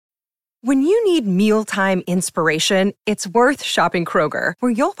When you need mealtime inspiration, it's worth shopping Kroger,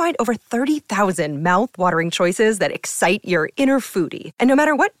 where you'll find over 30,000 mouth-watering choices that excite your inner foodie. And no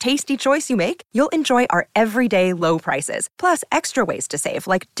matter what tasty choice you make, you'll enjoy our everyday low prices, plus extra ways to save,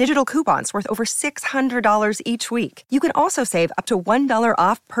 like digital coupons worth over $600 each week. You can also save up to $1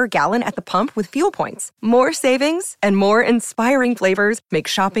 off per gallon at the pump with fuel points. More savings and more inspiring flavors make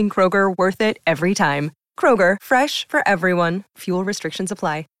shopping Kroger worth it every time. Kroger, fresh for everyone. Fuel restrictions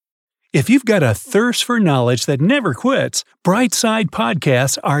apply. If you've got a thirst for knowledge that never quits, Brightside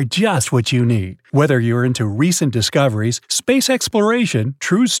Podcasts are just what you need. Whether you're into recent discoveries, space exploration,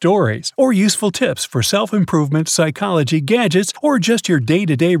 true stories, or useful tips for self-improvement, psychology, gadgets, or just your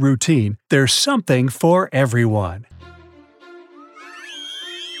day-to-day routine, there's something for everyone.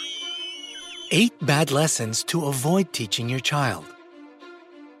 8 bad lessons to avoid teaching your child.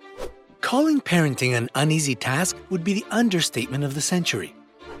 Calling parenting an uneasy task would be the understatement of the century.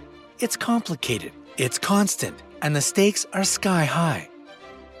 It's complicated, it's constant, and the stakes are sky high.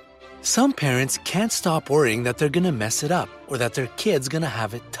 Some parents can't stop worrying that they're gonna mess it up or that their kid's gonna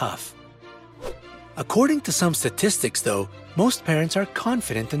have it tough. According to some statistics, though, most parents are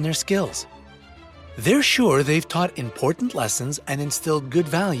confident in their skills. They're sure they've taught important lessons and instilled good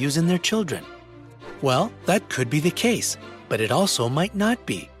values in their children. Well, that could be the case, but it also might not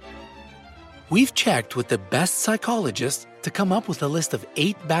be. We've checked with the best psychologists to come up with a list of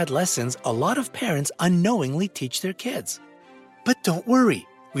 8 bad lessons a lot of parents unknowingly teach their kids. But don't worry,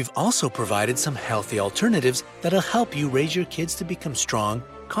 we've also provided some healthy alternatives that'll help you raise your kids to become strong,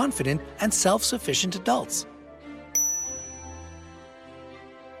 confident, and self-sufficient adults.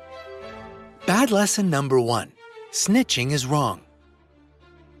 Bad lesson number 1. Snitching is wrong.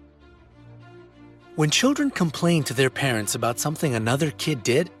 When children complain to their parents about something another kid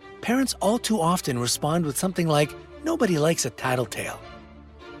did, parents all too often respond with something like, "Nobody likes a tattletale."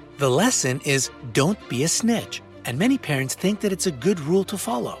 The lesson is don't be a snitch, and many parents think that it's a good rule to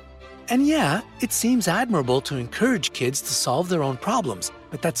follow. And yeah, it seems admirable to encourage kids to solve their own problems,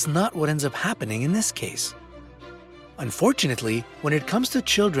 but that's not what ends up happening in this case. Unfortunately, when it comes to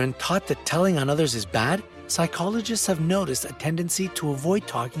children taught that telling on others is bad, psychologists have noticed a tendency to avoid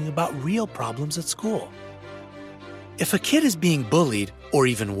talking about real problems at school. If a kid is being bullied, or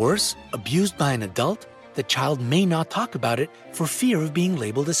even worse, abused by an adult, the child may not talk about it for fear of being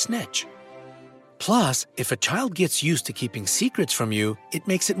labeled a snitch. Plus, if a child gets used to keeping secrets from you, it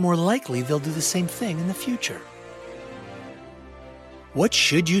makes it more likely they'll do the same thing in the future. What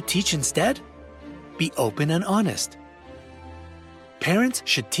should you teach instead? Be open and honest. Parents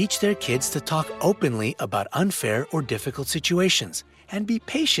should teach their kids to talk openly about unfair or difficult situations, and be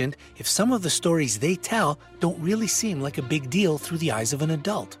patient if some of the stories they tell don't really seem like a big deal through the eyes of an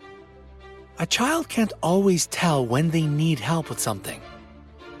adult. A child can't always tell when they need help with something.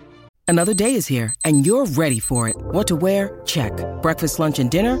 Another day is here, and you're ready for it. What to wear? Check. Breakfast, lunch, and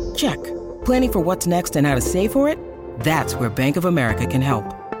dinner? Check. Planning for what's next and how to save for it? That's where Bank of America can help.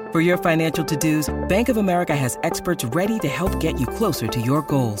 For your financial to-dos, Bank of America has experts ready to help get you closer to your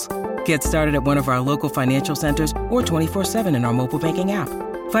goals. Get started at one of our local financial centers or 24/7 in our mobile banking app.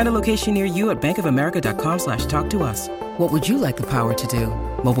 Find a location near you at bankofamerica.com/talktous. What would you like the power to do?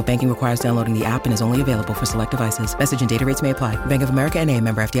 Mobile banking requires downloading the app and is only available for select devices. Message and data rates may apply. Bank of America N.A.,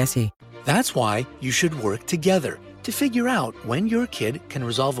 member FDIC. That's why you should work together to figure out when your kid can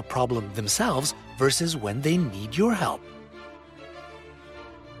resolve a problem themselves versus when they need your help.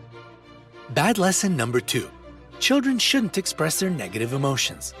 Bad lesson number 2. Children shouldn't express their negative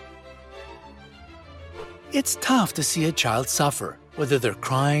emotions. It's tough to see a child suffer, whether they're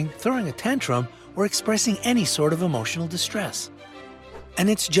crying, throwing a tantrum, or expressing any sort of emotional distress. And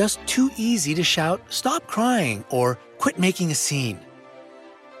it's just too easy to shout, "Stop crying," or "Quit making a scene."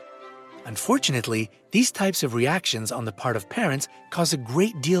 Unfortunately, these types of reactions on the part of parents cause a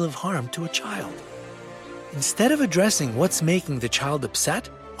great deal of harm to a child. Instead of addressing what's making the child upset,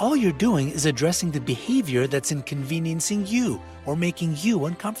 all you're doing is addressing the behavior that's inconveniencing you or making you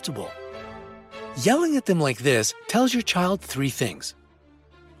uncomfortable. Yelling at them like this tells your child 3 things.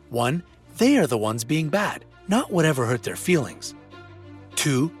 1, they are the ones being bad, not whatever hurt their feelings.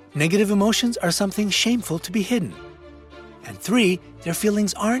 2, negative emotions are something shameful to be hidden. And 3, their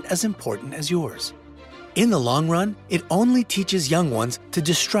feelings aren't as important as yours. In the long run, it only teaches young ones to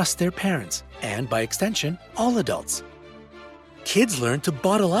distrust their parents, and by extension, all adults. Kids learn to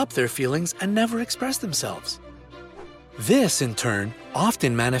bottle up their feelings and never express themselves. This, in turn,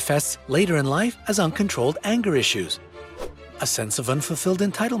 often manifests later in life as uncontrolled anger issues, a sense of unfulfilled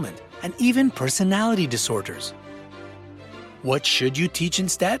entitlement, and even personality disorders. What should you teach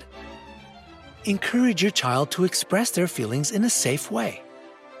instead? Encourage your child to express their feelings in a safe way.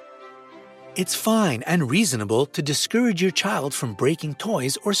 It's fine and reasonable to discourage your child from breaking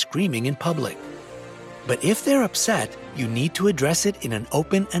toys or screaming in public. But if they're upset, you need to address it in an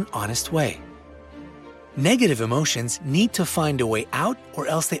open and honest way. Negative emotions need to find a way out, or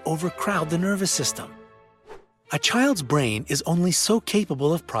else they overcrowd the nervous system. A child's brain is only so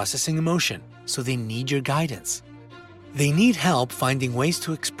capable of processing emotion, so they need your guidance. They need help finding ways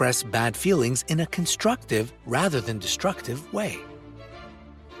to express bad feelings in a constructive rather than destructive way.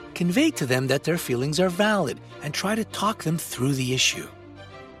 Convey to them that their feelings are valid and try to talk them through the issue.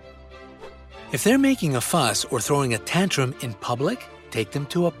 If they're making a fuss or throwing a tantrum in public, take them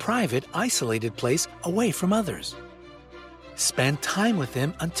to a private, isolated place away from others. Spend time with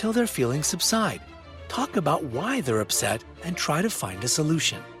them until their feelings subside. Talk about why they're upset and try to find a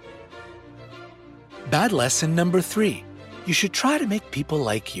solution. Bad lesson number 3. You should try to make people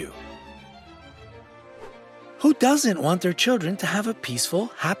like you. Who doesn't want their children to have a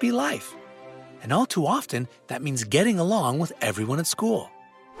peaceful, happy life? And all too often, that means getting along with everyone at school.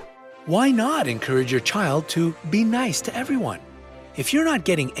 Why not encourage your child to be nice to everyone? If you're not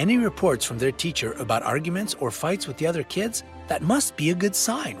getting any reports from their teacher about arguments or fights with the other kids, that must be a good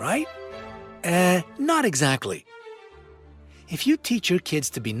sign, right? Not exactly. If you teach your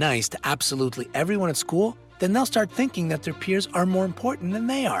kids to be nice to absolutely everyone at school, then they'll start thinking that their peers are more important than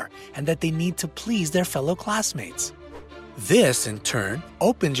they are and that they need to please their fellow classmates. This, in turn,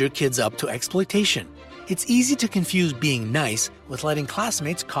 opens your kids up to exploitation. It's easy to confuse being nice with letting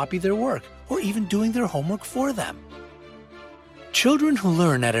classmates copy their work or even doing their homework for them. Children who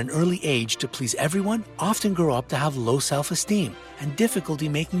learn at an early age to please everyone often grow up to have low self-esteem and difficulty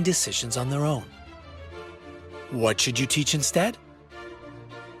making decisions on their own. What should you teach instead?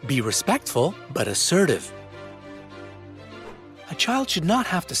 Be respectful but assertive. A child should not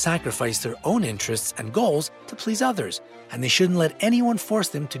have to sacrifice their own interests and goals to please others, and they shouldn't let anyone force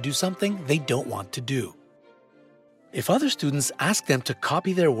them to do something they don't want to do. If other students ask them to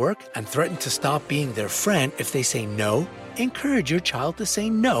copy their work and threaten to stop being their friend if they say no, encourage your child to say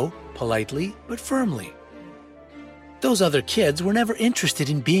no politely but firmly. Those other kids were never interested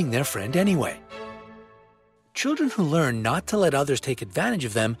in being their friend anyway. Children who learn not to let others take advantage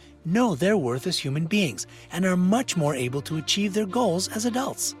of them know their worth as human beings and are much more able to achieve their goals as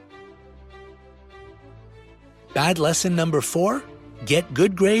adults. Bad lesson number 4, get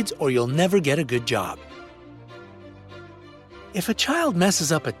good grades or you'll never get a good job. If a child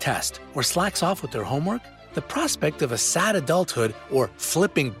messes up a test or slacks off with their homework, the prospect of a sad adulthood or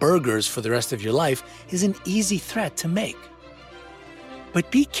flipping burgers for the rest of your life is an easy threat to make. But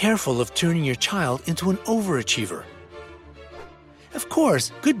be careful of turning your child into an overachiever. Of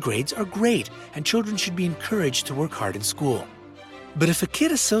course, good grades are great, and children should be encouraged to work hard in school. But if a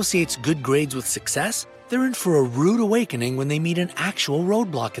kid associates good grades with success, they're in for a rude awakening when they meet an actual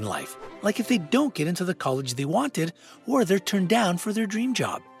roadblock in life, like if they don't get into the college they wanted or they're turned down for their dream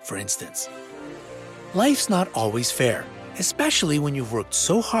job, for instance. Life's not always fair, especially when you've worked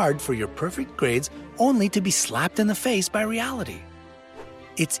so hard for your perfect grades only to be slapped in the face by reality.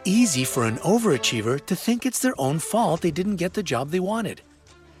 It's easy for an overachiever to think it's their own fault they didn't get the job they wanted,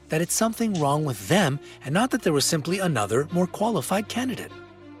 that it's something wrong with them and not that there was simply another, more qualified candidate.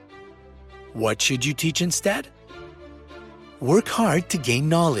 What should you teach instead? Work hard to gain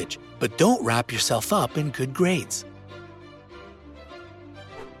knowledge, but don't wrap yourself up in good grades.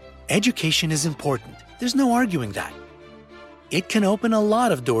 Education is important. There's no arguing that. It can open a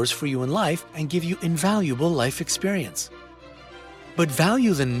lot of doors for you in life and give you invaluable life experience. But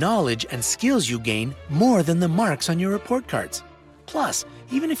value the knowledge and skills you gain more than the marks on your report cards. Plus,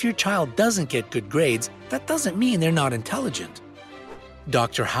 even if your child doesn't get good grades, that doesn't mean they're not intelligent.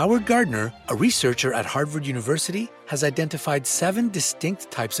 Dr. Howard Gardner, a researcher at Harvard University, has identified 7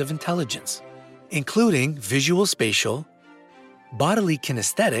 distinct types of intelligence, including visual spatial, bodily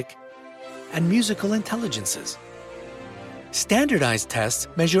kinesthetic, and musical intelligences. Standardized tests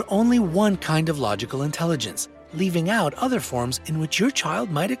measure only one kind of logical intelligence, leaving out other forms in which your child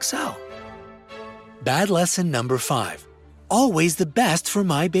might excel. Bad lesson number 5. Always the best for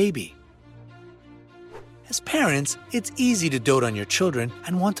my baby. As parents, it's easy to dote on your children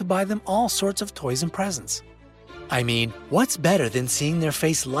and want to buy them all sorts of toys and presents. I mean, what's better than seeing their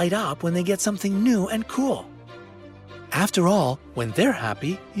face light up when they get something new and cool? After all, when they're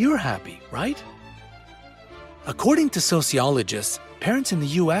happy, you're happy, right? According to sociologists, parents in the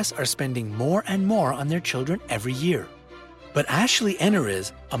US are spending more and more on their children every year. But Ashley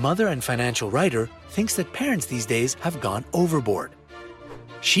Eneriz, a mother and financial writer, thinks that parents these days have gone overboard.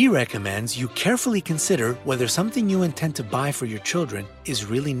 She recommends you carefully consider whether something you intend to buy for your children is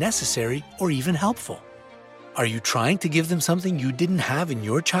really necessary or even helpful. Are you trying to give them something you didn't have in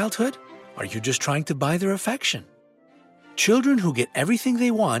your childhood? Are you just trying to buy their affection? Children who get everything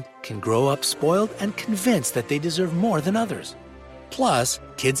they want can grow up spoiled and convinced that they deserve more than others. Plus,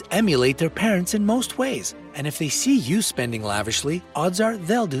 kids emulate their parents in most ways, and if they see you spending lavishly, odds are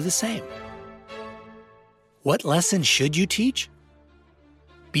they'll do the same. What lesson should you teach?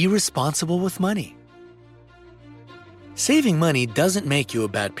 Be responsible with money. Saving money doesn't make you a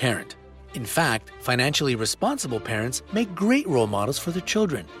bad parent. In fact, financially responsible parents make great role models for their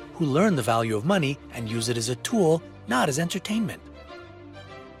children who learn the value of money and use it as a tool, not as entertainment.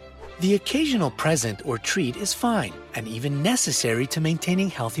 The occasional present or treat is fine and even necessary to maintaining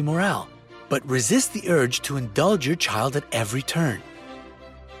healthy morale, but resist the urge to indulge your child at every turn.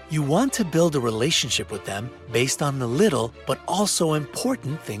 You want to build a relationship with them based on the little but also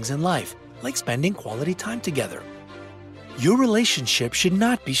important things in life, like spending quality time together. Your relationship should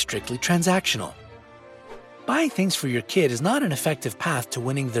not be strictly transactional. Buying things for your kid is not an effective path to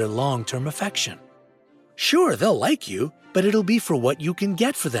winning their long-term affection. Sure, they'll like you, but it'll be for what you can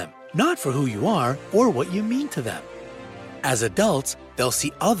get for them, not for who you are or what you mean to them. As adults, they'll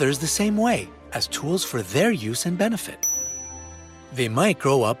see others the same way, as tools for their use and benefit. They might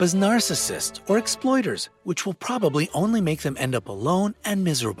grow up as narcissists or exploiters, which will probably only make them end up alone and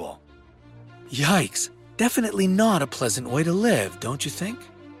miserable. Yikes, definitely not a pleasant way to live, don't you think?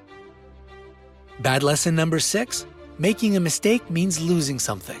 Bad lesson number 6, making a mistake means losing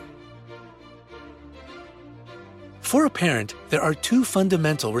something. For a parent, there are 2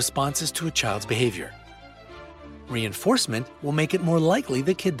 fundamental responses to a child's behavior. Reinforcement will make it more likely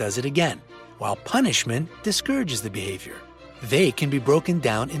the kid does it again, while punishment discourages the behavior. They can be broken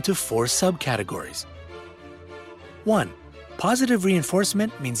down into 4 subcategories. 1. Positive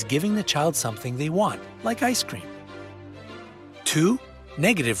reinforcement means giving the child something they want, like ice cream. 2.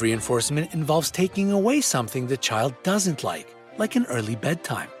 Negative reinforcement involves taking away something the child doesn't like an early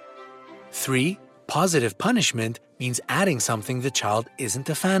bedtime. 3. Positive punishment means adding something the child isn't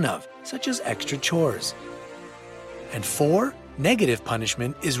a fan of, such as extra chores. And 4. Negative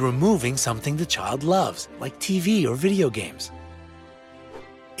punishment is removing something the child loves, like TV or video games.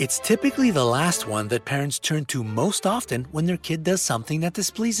 It's typically the last one that parents turn to most often when their kid does something that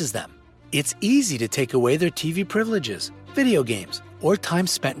displeases them. It's easy to take away their TV privileges, video games, or time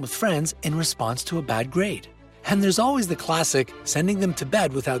spent with friends in response to a bad grade. And there's always the classic sending them to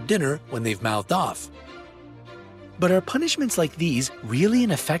bed without dinner when they've mouthed off. But are punishments like these really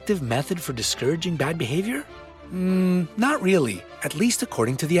an effective method for discouraging bad behavior? Not really, at least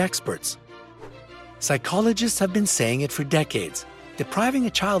according to the experts. Psychologists have been saying it for decades. Depriving a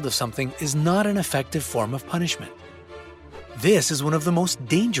child of something is not an effective form of punishment. This is one of the most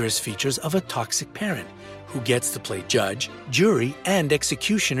dangerous features of a toxic parent, who gets to play judge, jury, and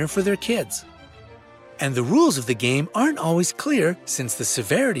executioner for their kids. And the rules of the game aren't always clear, since the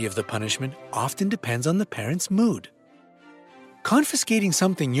severity of the punishment often depends on the parent's mood. Confiscating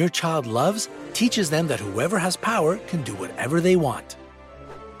something your child loves teaches them that whoever has power can do whatever they want.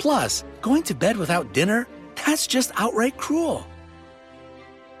 Plus, going to bed without dinner, that's just outright cruel.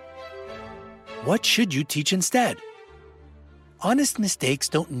 What should you teach instead? Honest mistakes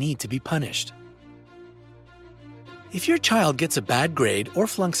don't need to be punished. If your child gets a bad grade or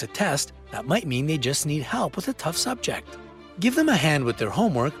flunks a test, that might mean they just need help with a tough subject. Give them a hand with their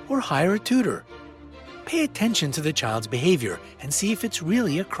homework or hire a tutor. Pay attention to the child's behavior and see if it's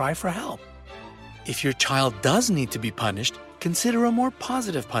really a cry for help. If your child does need to be punished, consider a more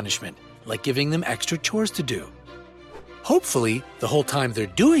positive punishment, like giving them extra chores to do. Hopefully, the whole time they're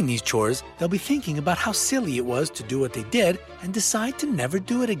doing these chores, they'll be thinking about how silly it was to do what they did and decide to never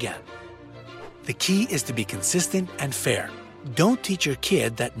do it again. The key is to be consistent and fair. Don't teach your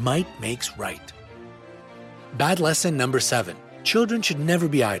kid that might makes right. Bad lesson number 7. Children should never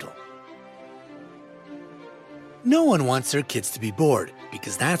be idle. No one wants their kids to be bored,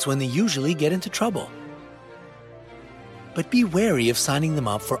 because that's when they usually get into trouble. But be wary of signing them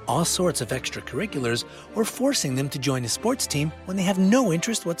up for all sorts of extracurriculars or forcing them to join a sports team when they have no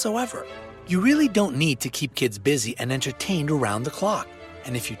interest whatsoever. You really don't need to keep kids busy and entertained around the clock,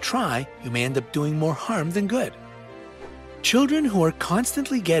 and if you try, you may end up doing more harm than good. Children who are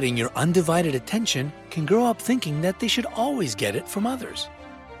constantly getting your undivided attention can grow up thinking that they should always get it from others.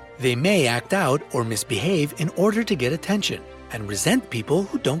 They may act out or misbehave in order to get attention and resent people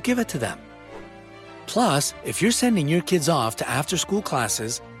who don't give it to them. Plus, if you're sending your kids off to after-school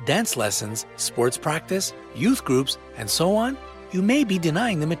classes, dance lessons, sports practice, youth groups, and so on, you may be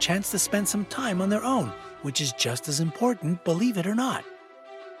denying them a chance to spend some time on their own, which is just as important, believe it or not.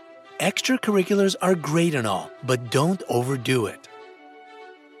 Extracurriculars are great and all, but don't overdo it.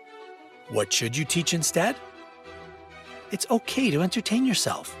 What should you teach instead? It's okay to entertain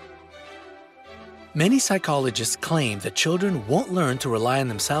yourself. Many psychologists claim that children won't learn to rely on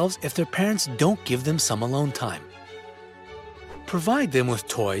themselves if their parents don't give them some alone time. Provide them with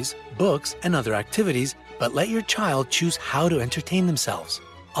toys, books, and other activities, but let your child choose how to entertain themselves.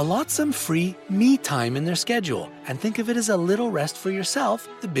 Allot some free me time in their schedule and think of it as a little rest for yourself,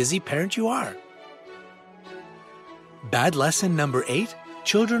 the busy parent you are. Bad lesson number 8,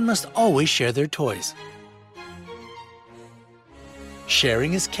 children must always share their toys.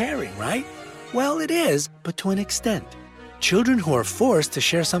 Sharing is caring, right? Well, it is, but to an extent. Children who are forced to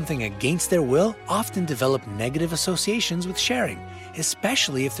share something against their will often develop negative associations with sharing,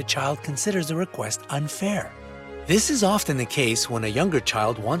 especially if the child considers the request unfair. This is often the case when a younger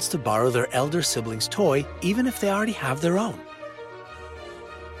child wants to borrow their elder sibling's toy, even if they already have their own.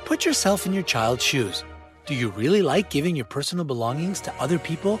 Put yourself in your child's shoes. Do you really like giving your personal belongings to other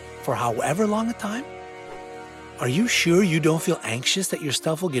people for however long a time? Are you sure you don't feel anxious that your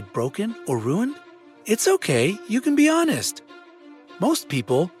stuff will get broken or ruined? It's okay, you can be honest. Most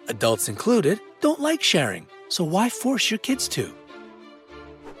people, adults included, don't like sharing, so why force your kids to?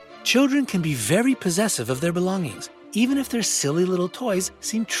 Children can be very possessive of their belongings, even if their silly little toys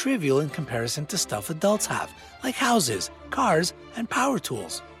seem trivial in comparison to stuff adults have, like houses, cars, and power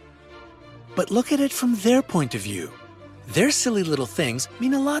tools. But look at it from their point of view. Their silly little things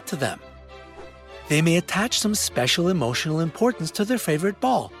mean a lot to them. They may attach some special emotional importance to their favorite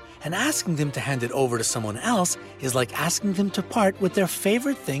ball, and asking them to hand it over to someone else is like asking them to part with their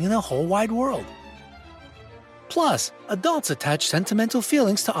favorite thing in the whole wide world. Plus, adults attach sentimental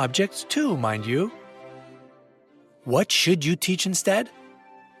feelings to objects too, mind you. What should you teach instead?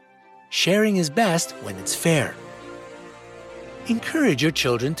 Sharing is best when it's fair. Encourage your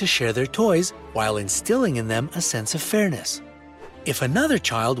children to share their toys while instilling in them a sense of fairness. If another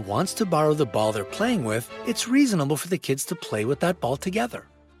child wants to borrow the ball they're playing with, it's reasonable for the kids to play with that ball together.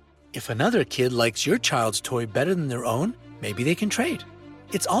 If another kid likes your child's toy better than their own, maybe they can trade.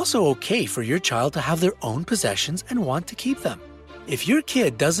 It's also okay for your child to have their own possessions and want to keep them. If your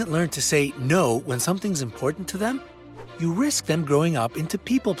kid doesn't learn to say no when something's important to them, you risk them growing up into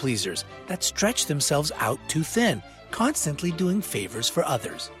people pleasers that stretch themselves out too thin, constantly doing favors for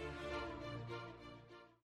others.